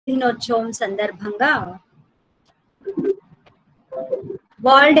దినోత్సవం సందర్భంగా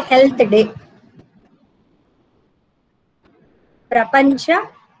world health day, ప్రపంచ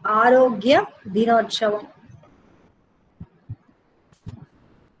ఆరోగ్య దినోత్సవం.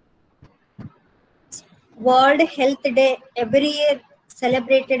 World Health Day every year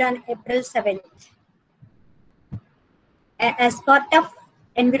celebrated on April 7th. As part of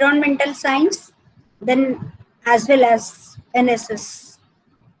environmental science, then as well as NSS.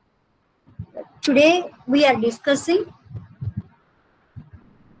 Today we are discussing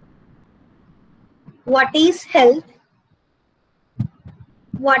what is health,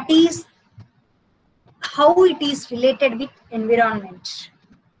 how it is related with environment.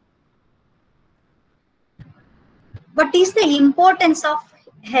 What is the importance of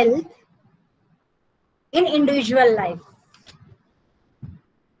health in individual life?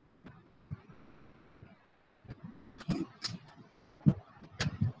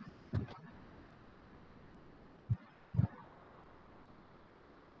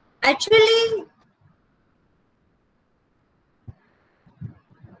 Actually,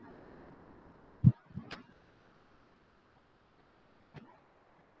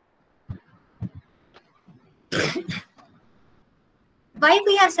 why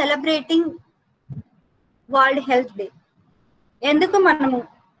we are celebrating World Health Day? ఎందుకు మనము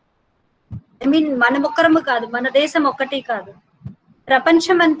మనం ఒక్కరము కాదు, మన దేశం ఒక్కటి కాదు,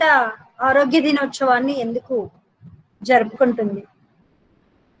 ప్రపంచమంతా ఆరోగ్య దినోత్సవాన్ని ఎందుకు జరుపుకుంటుంది?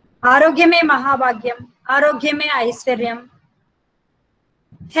 ఆరోగ్యమే మహాభాగ్యం, ఆరోగ్యమే ఐశ్వర్యం.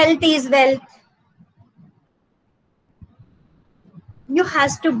 Health is wealth. You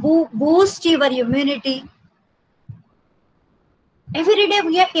has to boost your immunity. Every day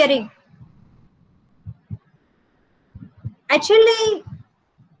we are hearing. Actually,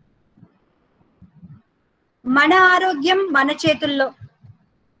 మన ఆరోగ్యం మన చేతుల్లో.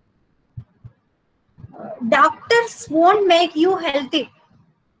 Doctors won't make you healthy.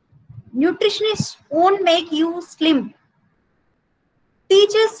 Nutritionists won't make you slim.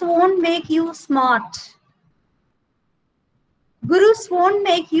 Teachers won't make you smart. Gurus won't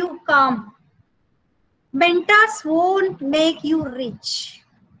make you calm. Mentors won't make you rich.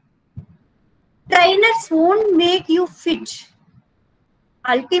 Trainers won't make you fit.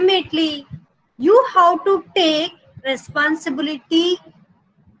 Ultimately, you have to take responsibility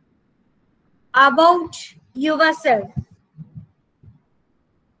about yourself.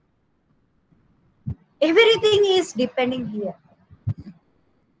 Everything is depending here.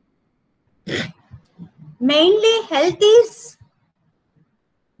 Mainly health is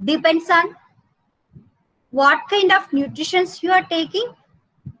depends on what kind of nutrition you are taking,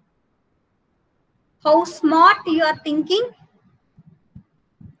 how smart you are thinking,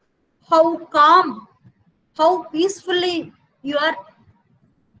 how calm, how peacefully you are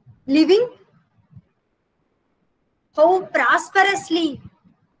living, how prosperously,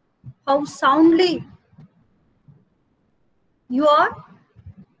 how soundly you are.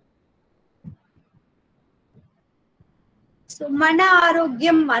 So మన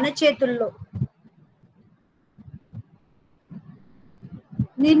ఆరోగ్యం మన చేతుల్లో.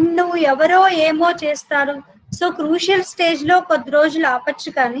 నిన్ను ఎవరో ఏమో చేస్తారు. So crucial stage లో కొద్ది రోజులు ఆపచ్చు,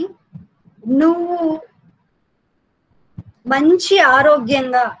 కానీ నువ్వు మంచి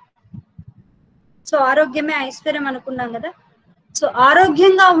ఆరోగ్యంగా, సో ఆరోగ్యమే ఐశ్వర్యం అనుకున్నాం కదా, సో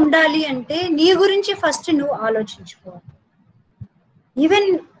ఆరోగ్యంగా ఉండాలి అంటే నీ గురించి ఫస్ట్ నువ్వు ఆలోచించుకోవాలి.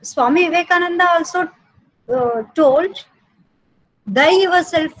 Even Swami Vivekananda also told, die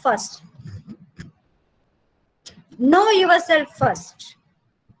yourself first, know yourself first.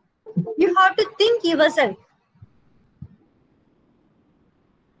 You have to think yourself.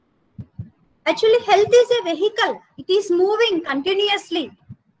 Actually, health is a vehicle. It is moving continuously.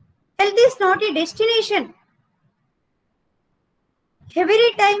 Health is not a destination.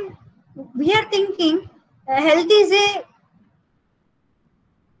 Every time we are thinking health is a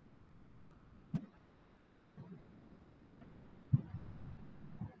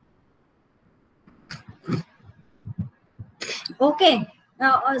okay.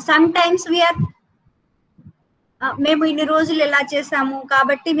 Sometimes we are మేము ఇన్ని రోజులు ఎలా చేసాము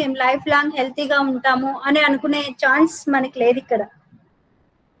కాబట్టి మేము life long హెల్తీగా ఉంటాము అని అనుకునే ఛాన్స్ మనకి లేదు ఇక్కడ.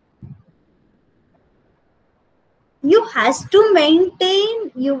 You has to maintain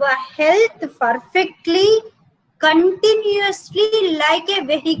your health perfectly, continuously, like a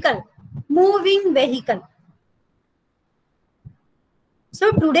vehicle, moving vehicle. So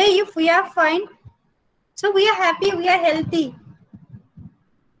today if we are fine, so we are happy, we are healthy,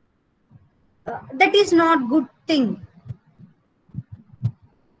 that is not good thing.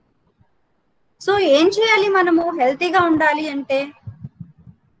 So ఏం చేయాలి? మనము హెల్తీగా ఉండాలి అంటే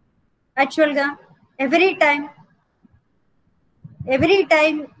యాక్చువల్గా every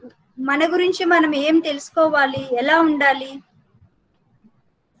time మన గురించి మనం ఏం తెలుసుకోవాలి, ఎలా ఉండాలి.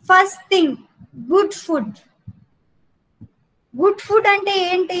 First thing, good food. Good food అంటే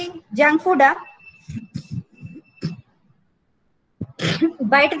ఏంటి? జంక్ ఫుడా?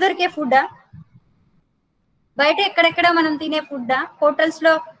 బయట దొరికే ఫుడ్డా? బయట ఎక్కడెక్కడ మనం తినే ఫుడ్డా? హోటల్స్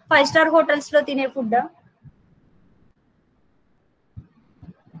లో, 5 స్టార్ హోటల్స్ లో తినే ఫుడ్డా?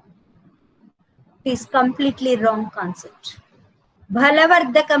 It is completely wrong concept.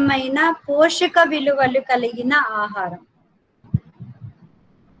 బలవర్ధకమైన పోషక విలువలు కలిగిన ఆహారం,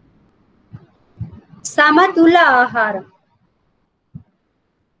 సమతుల ఆహారం,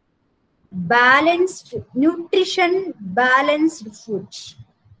 balanced nutrition, balanced food.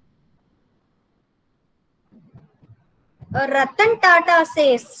 Ratan Tata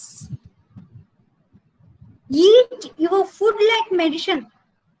says, eat your food like medicine.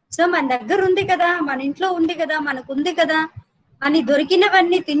 So మన దగ్గర ఉంది కదా, మన ఇంట్లో ఉంది కదా, మనకు ఉంది కదా అని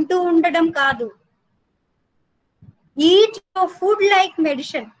దొరికినవన్నీ తింటూ ఉండడం కాదు. Eat your food like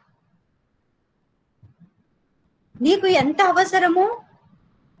medicine. నీకు ఎంత అవసరమో,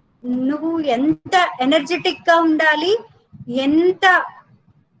 నువ్వు ఎంత ఎనర్జెటిక్ గా ఉండాలి, ఎంత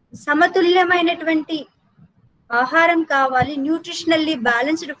సమతుల్యమైనటువంటి ఆహారం కావాలి, nutritionally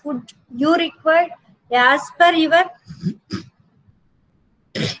balanced food you required as per your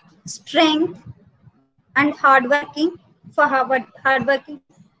strength and hard working. For hard working,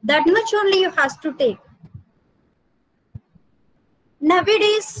 that much only you has to take.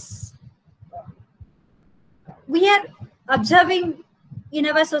 Nowadays we are observing in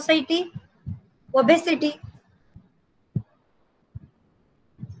our society obesity.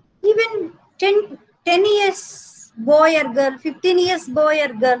 Even 10 years boy or girl, 15 years boy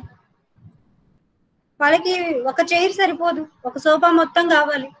or girl, వాళ్ళకి ఒక chair సరిపోదు, ఒక sofa మొత్తం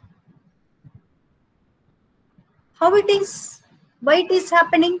కావాలి. How it is, why it is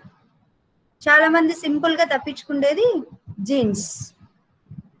happening? చాలా మంది simple గా తప్పించుకునేది jeans.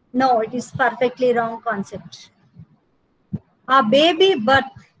 No, it is perfectly wrong concept. ఆ బేబీ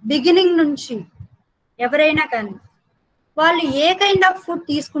బర్త్ బిగినింగ్ నుంచి ఎవరైనా కానీ వాళ్ళు ఏ కైండ్ ఆఫ్ ఫుడ్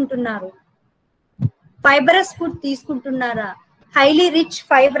తీసుకుంటున్నారు? ఫైబరస్ ఫుడ్ తీసుకుంటున్నారా? హైలీ రిచ్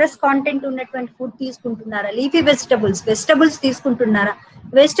ఫైబరస్ కాంటెంట్ ఉన్నటువంటి ఫుడ్ తీసుకుంటున్నారా? లీఫీ వెజిటబుల్స్ తీసుకుంటున్నారా?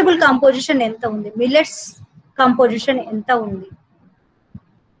 వెజిటబుల్ కంపోజిషన్ ఎంత ఉంది? మిల్లెట్స్ కంపోజిషన్ ఎంత ఉంది?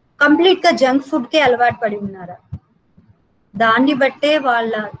 కంప్లీట్ గా జంక్ ఫుడ్ కే అలవాటు పడి ఉన్నారా? దాన్ని బట్టే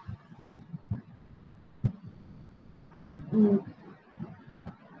వాళ్ళ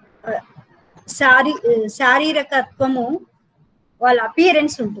శారీరకత్వము, వాళ్ళ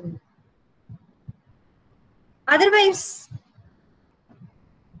అపియరెన్స్ ఉంటుంది. అదర్వైజ్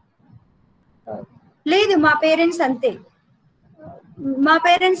లేదు, మా పేరెంట్స్ అంతే, మా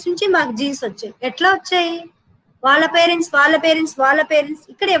పేరెంట్స్ నుంచి మాకు జీన్స్ వచ్చాయి. ఎట్లా వచ్చాయి? వాళ్ళ పేరెంట్స్.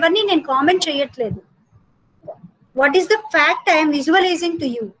 ఇక్కడ ఎవరిని నేను కామెంట్ చేయట్లేదు. What is the fact I'm visualising to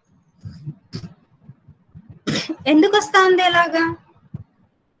you. ఎందుకు వస్తా ఉంది అలాగా?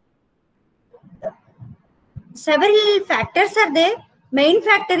 Several factors are there. Main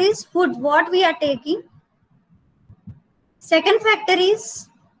factor is food, what we are taking. Second factor is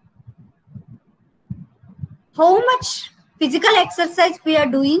how much physical exercise we are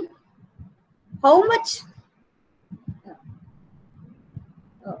doing, how much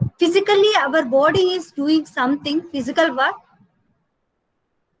physically our body is doing something physical work.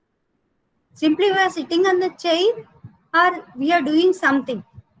 Simply we are sitting on the chair or we are doing something.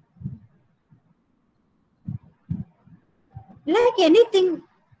 Like anything,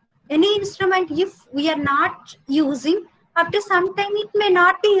 any instrument, if we are not using, after some time it may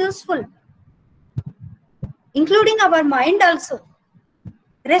not be useful, including our mind also.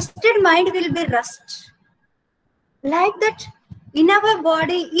 Rested mind will be rust. Like that in our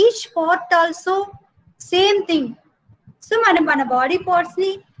body, each part also same thing. So మన body parts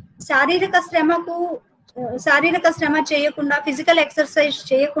ని శారీరక శ్రమ చేయకుండా, physical exercise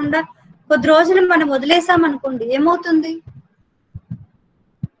చేయకుండా కొద్ది రోజులు మనం వదిలేసాం అనుకోండి, ఏమవుతుంది?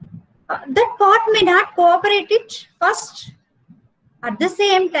 That part may not cooperate it first. At the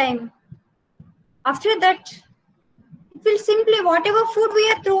same time, after that, it will simply, whatever food we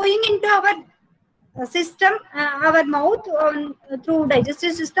are throwing into our system, our mouth, through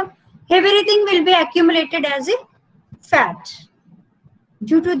digestive system, everything will be accumulated as a fat.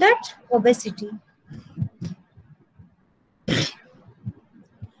 Due to that, obesity.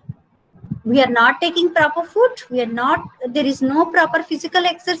 We are not taking proper food. There is no proper physical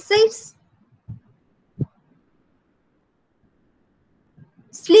exercise.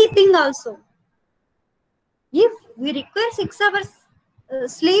 Sleeping also. If we require 6 hours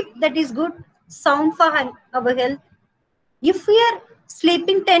sleep that is good, sound for our health. If we are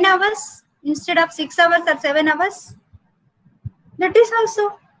sleeping 10 hours instead of 6 hours or 7 hours, that is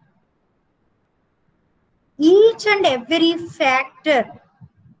also. Each and every factor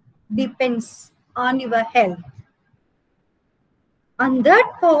depends on your health. On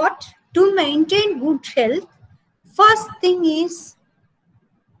that part, to maintain good health, first thing is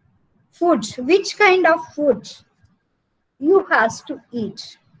food. Which kind of food you have to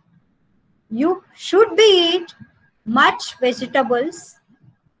eat? You should be eat much vegetables.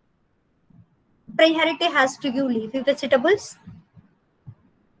 Priority has to give leafy vegetables.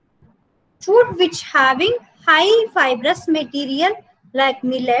 Food which having high fibrous material like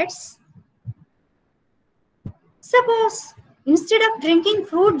millets. Suppose instead of drinking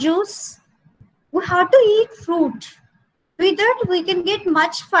fruit juice, we have to eat fruit. With that, we can get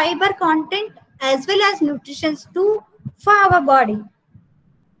much fiber content as well as nutrition too for our body.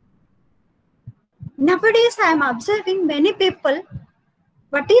 Nowadays, I am observing many people,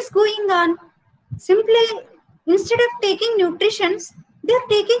 what is going on? Simply, instead of taking nutritions, they are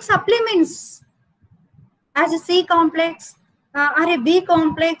taking supplements as a C complex or a B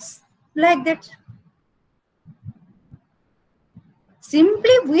complex, like that.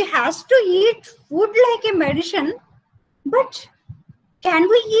 Simply, we have to eat food like a medicine, but can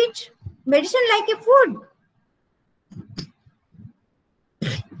we eat medicine like a food?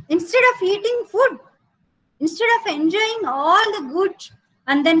 Instead of eating food, instead of enjoying all the good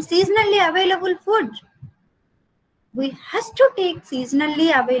and then seasonally available food, we have to take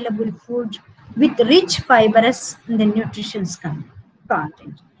seasonally available food with rich fibrous and the nutrition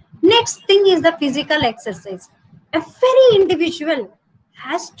content. Next thing is the physical exercise. Every individual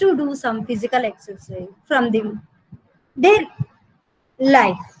has to do some physical exercise from their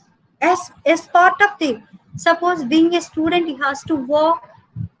life. As part of the, suppose being a student, he has to walk,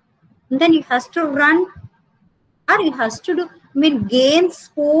 and then he has to run, or he has to do games,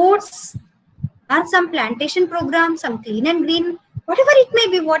 sports, or some plantation program, some clean and green, whatever it may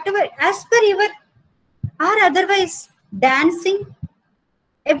be, whatever, as per your, or otherwise dancing,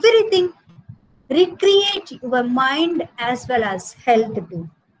 everything. Recreate your mind as well as health too.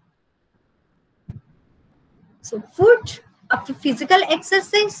 So food, after physical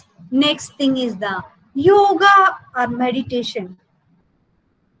exercise, next thing is the yoga or meditation.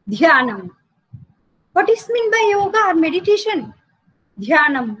 Dhyanam. What is mean by yoga or meditation?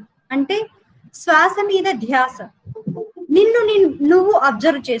 Dhyanam ante swasa meeda dhyasa. Ninnu nuvu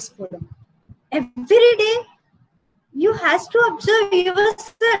observe chesukodam. Every day you has to observe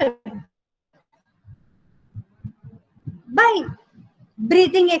yourself by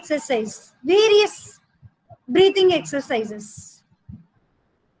breathing exercise, various breathing exercises.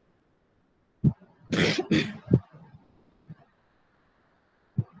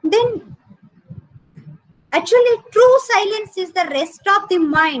 Then actually true silence is the rest of the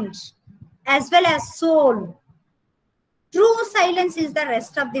mind as well as soul. True silence is the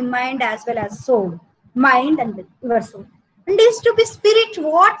rest of the mind as well as soul. Mind and your soul. And is to be spirit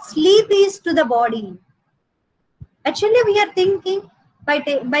what sleep is to the body. Actually, we are thinking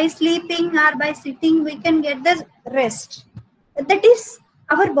by sleeping or by sitting, we can get the rest. That is,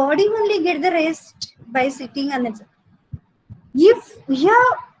 our body only get the rest by sitting. And if we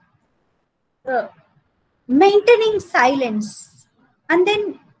are maintaining silence, and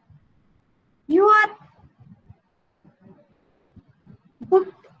then you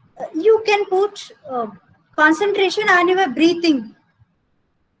can put concentration on your breathing.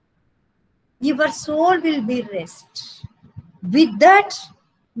 Your soul will be rest. With that,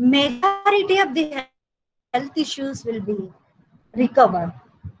 majority of the health issues will be recovered.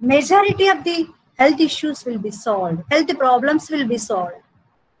 Majority of the health issues will be solved. Health problems will be solved.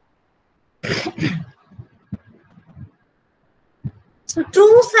 So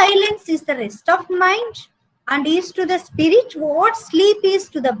true silence is the rest of mind and is to the spirit what sleep is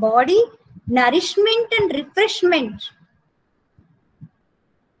to the body, nourishment and refreshment.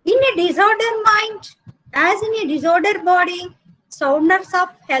 In a disordered mind, as in a disordered body, soundness of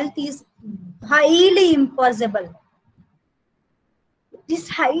health is highly impossible. It is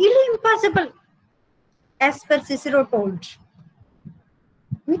highly impossible, as per Cicero told.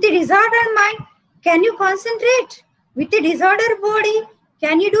 With a disordered mind, can you concentrate? With a disordered body,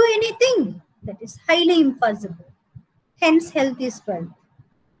 can you do anything? That is highly impossible. Hence, health is wealth.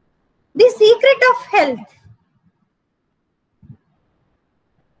 The secret of health,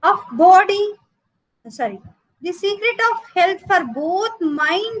 the secret of health for both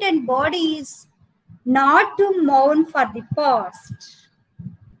mind and body is not to mourn for the past,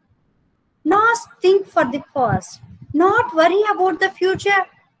 not think for the past, not worry about the future,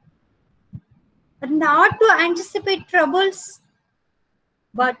 not to anticipate troubles,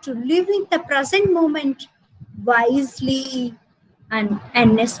 but to live in the present moment wisely and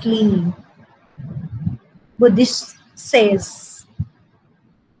earnestly. Buddhist says,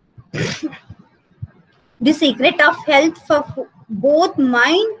 the secret of health for both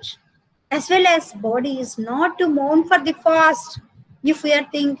mind as well as body is not to mourn for the fast. If we are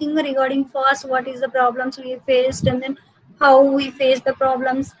thinking regarding fast, what is the problems we faced and then how we face the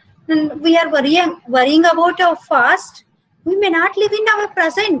problems, and we are worrying about our fast, we may not live in our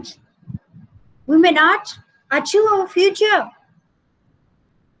present. We may not achieve our future.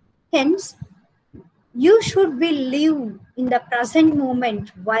 Hence, you should be live in the present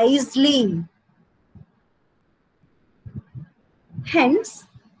moment wisely. Hence,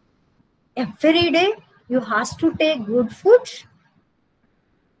 every day you have to take good food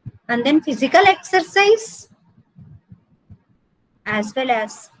and then physical exercise as well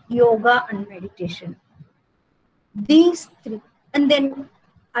as yoga and meditation. These three, and then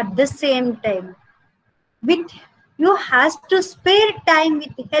at the same time, you have to spare time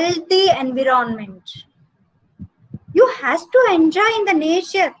with healthy environment. You have to enjoy in the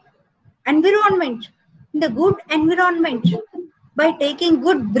nature environment, in the good environment, by taking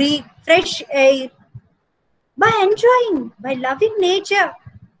good breath, fresh air, by enjoying, by loving nature.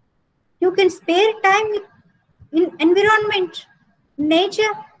 You can spare time in environment,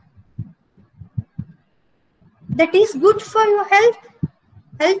 nature. That is good for your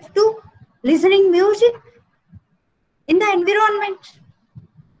health too. Listening music in the environment,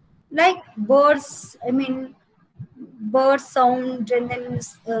 like birds, bird sound, and then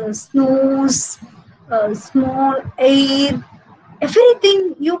snooze, small air,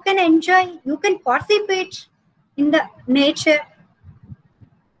 everything you can enjoy, you can participate in the nature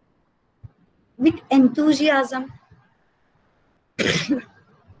with enthusiasm.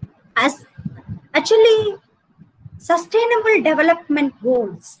 As actually, sustainable development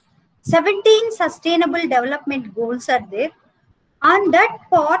goals, 17 sustainable development goals are there. On that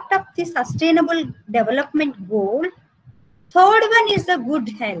part of the sustainable development goal, third one is the good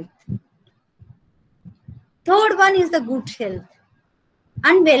health. Third one is the good health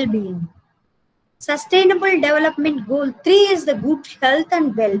and well-being. Sustainable development goal 3 is the good health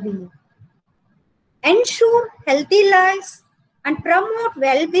and well-being. Ensure healthy lives and promote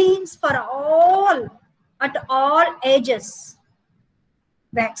well-beings for all at all ages.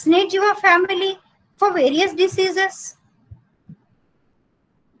 Vaccinate your family for various diseases.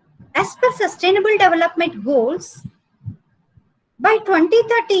 As per Sustainable Development Goals, by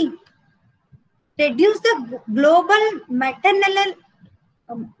 2030, reduce the global maternal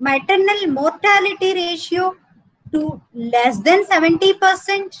mortality ratio to less than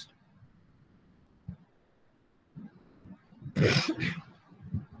 70%.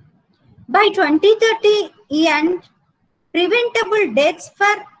 By 2030, end preventable deaths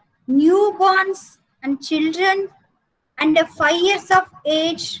for newborns and children under 5 years of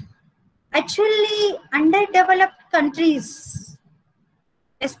age. Actually, underdeveloped countries,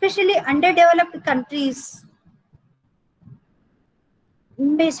 especially underdeveloped countries,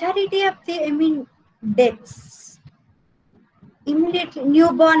 majority of the deaths, immediately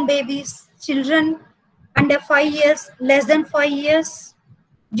newborn babies, children under 5 years, less than 5 years,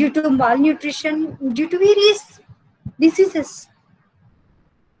 due to malnutrition, due to various diseases,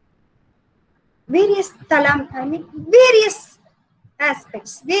 various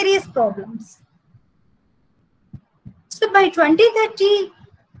aspects, various problems. So by 2030,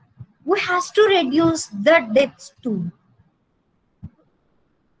 we have to reduce the deaths too.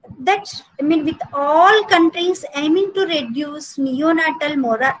 That with all countries aiming to reduce neonatal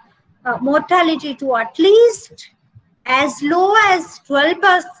mortality to at least as low as 12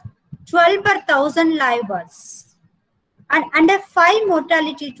 per 1,000 live births, and under 5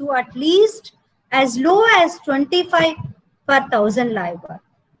 mortality to at least as low as 25 per 1,000 live births.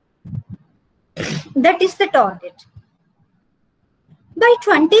 That is the target. By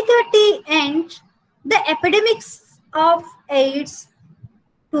 2030 end, the epidemics of AIDS,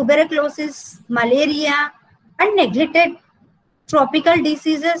 tuberculosis, malaria, and neglected tropical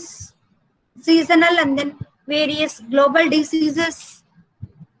diseases, seasonal and then various global diseases,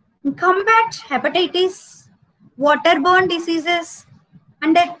 combat hepatitis, waterborne diseases,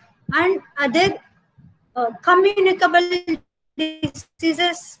 and other communicable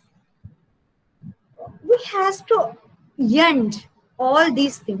diseases. We have to end all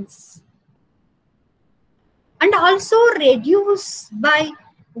these things and also reduce by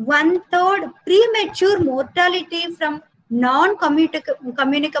 1/3 premature mortality from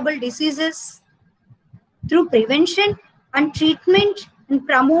non-communicable diseases through prevention and treatment and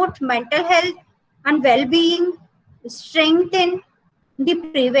promote mental health and well-being, strengthen the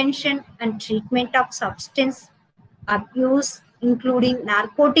prevention and treatment of substance abuse, including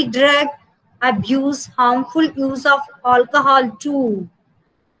narcotic drug abuse, harmful use of alcohol too.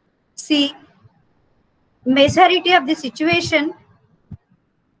 See, majority of the situation,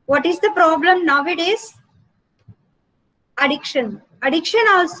 what is the problem nowadays? Addiction. Addiction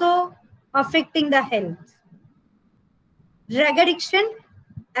also affecting the health. Drug addiction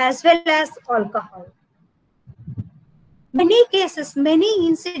as well as alcohol. Many cases, many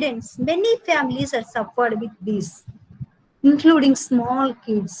incidents, many families are suffered with this, including small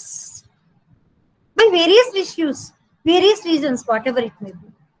kids. By various issues, various reasons, whatever it may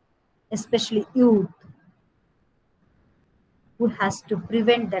be, especially youth. Who has to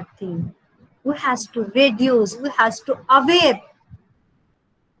prevent that thing? Who has to reduce? Who has to aware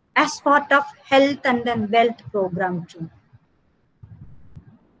as part of health and then wealth program too.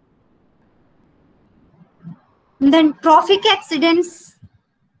 And then traffic accidents,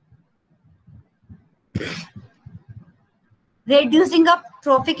 reducing of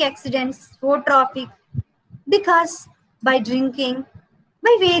traffic accidents, road traffic, because by drinking,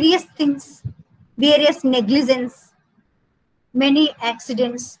 by various things, various negligence, many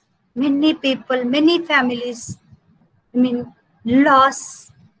accidents, many people, many families,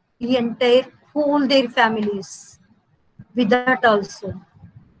 lost the entire whole their families with that also.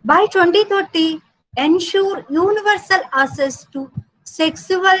 By 2030, ensure universal access to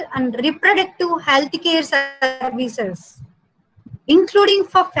sexual and reproductive health care services, including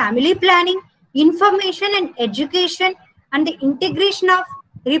for family planning, information and education, and the integration of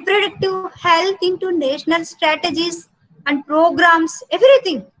reproductive health into national strategies and programs,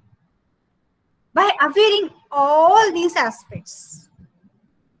 everything. By awareing all these aspects,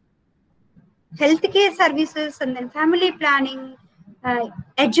 healthcare services and then family planning,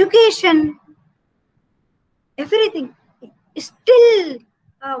 education, everything, still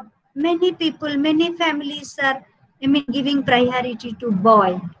many people, many families are giving priority to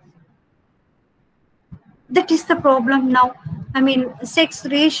boy. That is the problem now. Sex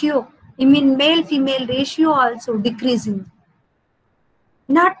ratio, male-female ratio also decreasing,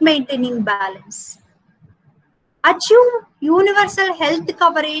 not maintaining balance. Achieve universal health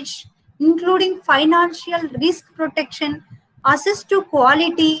coverage, including financial risk protection, access to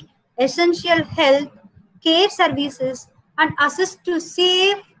quality, essential health care services, and access to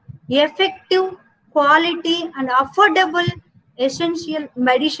safe, effective, quality, and affordable essential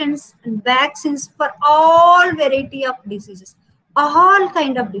medicines and vaccines for all variety of diseases, all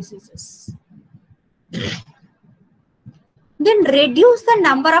kind of diseases. Then reduce the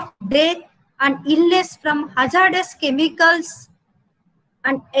number of death and illness from hazardous chemicals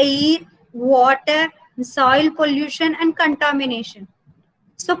and air, water, soil pollution and contamination.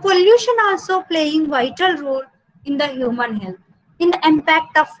 So pollution also playing vital role in the human health, in the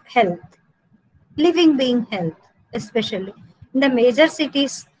impact of health, living being health, especially in the major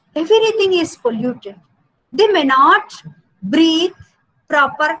cities, everything is polluted. They may not breathe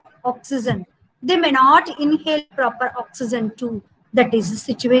proper oxygen. They may not inhale proper oxygen too. That is the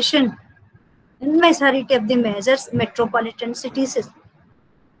situation in majority of the major metropolitan cities.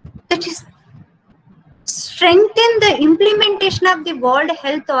 That is, strengthen the implementation of the World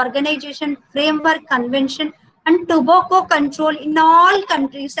Health Organization Framework Convention and tobacco control in all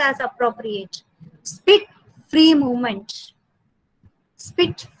countries as appropriate. Spit-free movement.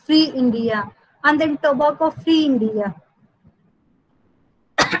 Spit-free India and then tobacco-free India.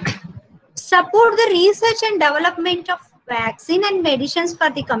 Support the research and development of vaccine and medicines for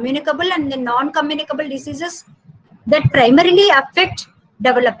the communicable and the non-communicable diseases that primarily affect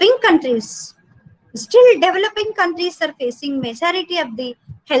developing countries. Still, developing countries are facing majority of the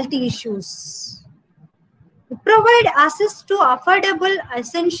health issues. Provide access to affordable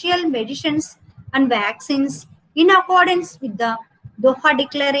essential medicines and vaccines in accordance with the Doha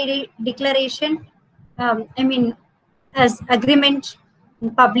Declaration, as agreement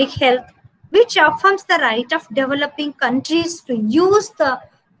in public health, which affirms the right of developing countries to use the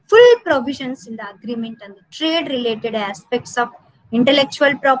full provisions in the agreement and the trade-related aspects of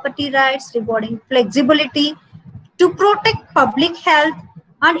intellectual property rights, rewarding flexibility to protect public health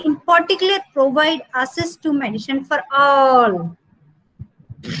and in particular provide access to medicine for all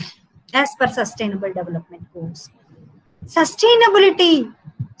as per sustainable development goals. Sustainability,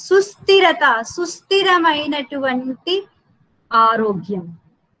 susthirata, susthiramainatuvanti arogyam.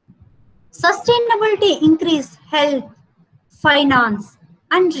 Sustainability increase health, finance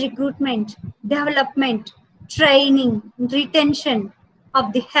and recruitment, development, training, retention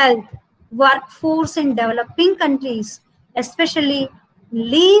of the health workforce in developing countries, especially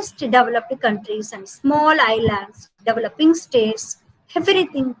least developed countries and small islands, developing states,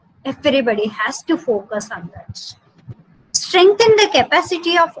 everything, everybody has to focus on that. Strengthen the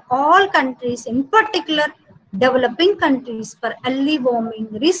capacity of all countries, in particular developing countries, for early warming,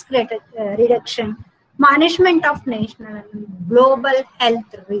 risk reduction, management of national and global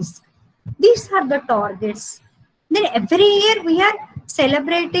health risk. These are the targets. Then every year we are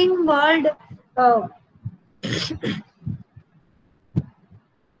celebrating World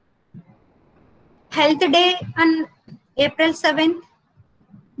Health Day on April 7th,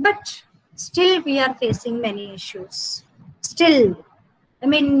 but still we are facing many issues. Still, I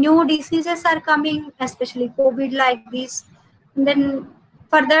mean, new diseases are coming, especially COVID like this. And then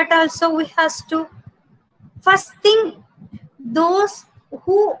for that also we have to, first thing, those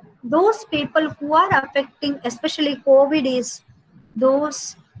people who are affecting, especially COVID, is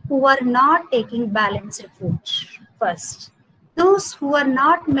those who are not taking balanced food first. Those who are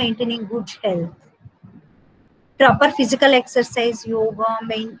not maintaining good health. Proper physical exercise, yoga,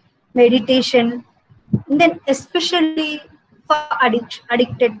 meditation, and then especially for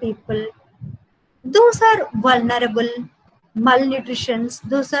addicted people, those are vulnerable. Malnutrition,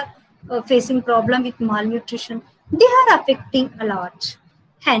 those are facing problem with malnutrition, they are affecting a lot.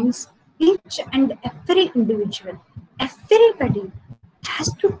 Hence, each and every individual, everybody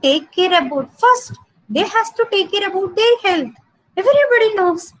has to take care about, first they has to take care about their health. Everybody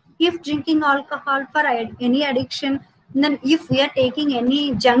knows, if drinking alcohol for any addiction, then if we are taking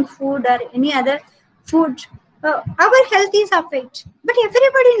any junk food or any other food, our health is affected. But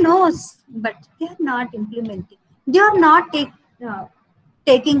everybody knows, but they are not implementing. They are not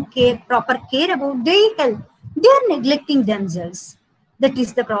taking proper care about their health. They are neglecting themselves. That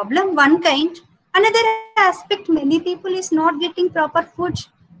is the problem, one kind. Another aspect, many people is not getting proper food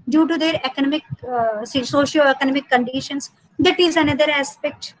due to their economic, socio-economic conditions. That is another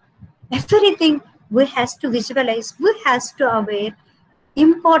aspect. Everything we has to visualize, we has to aware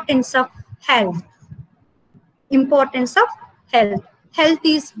importance of health. Importance of health. Health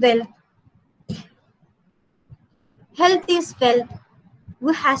is wealth. Health is wealth.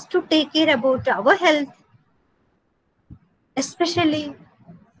 We has to take care about our health. Especially,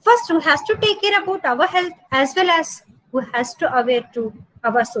 first we has to take care about our health, as well as we has to aware to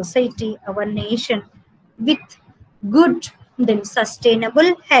our society, our nation, with good, then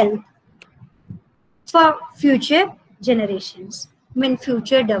sustainable health for future generations,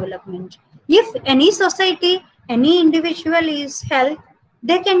 future development. If any society, any individual is health,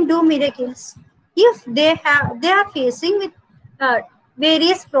 they can do miracles. If they are facing with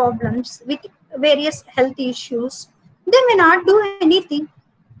various problems, with various health issues, they may not do anything.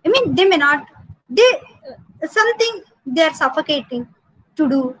 They may not, something they are suffocating to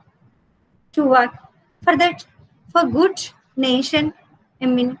do, to work. For that, for good nation,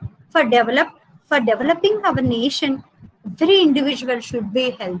 for developing our nation, every individual should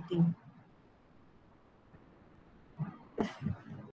be healthy.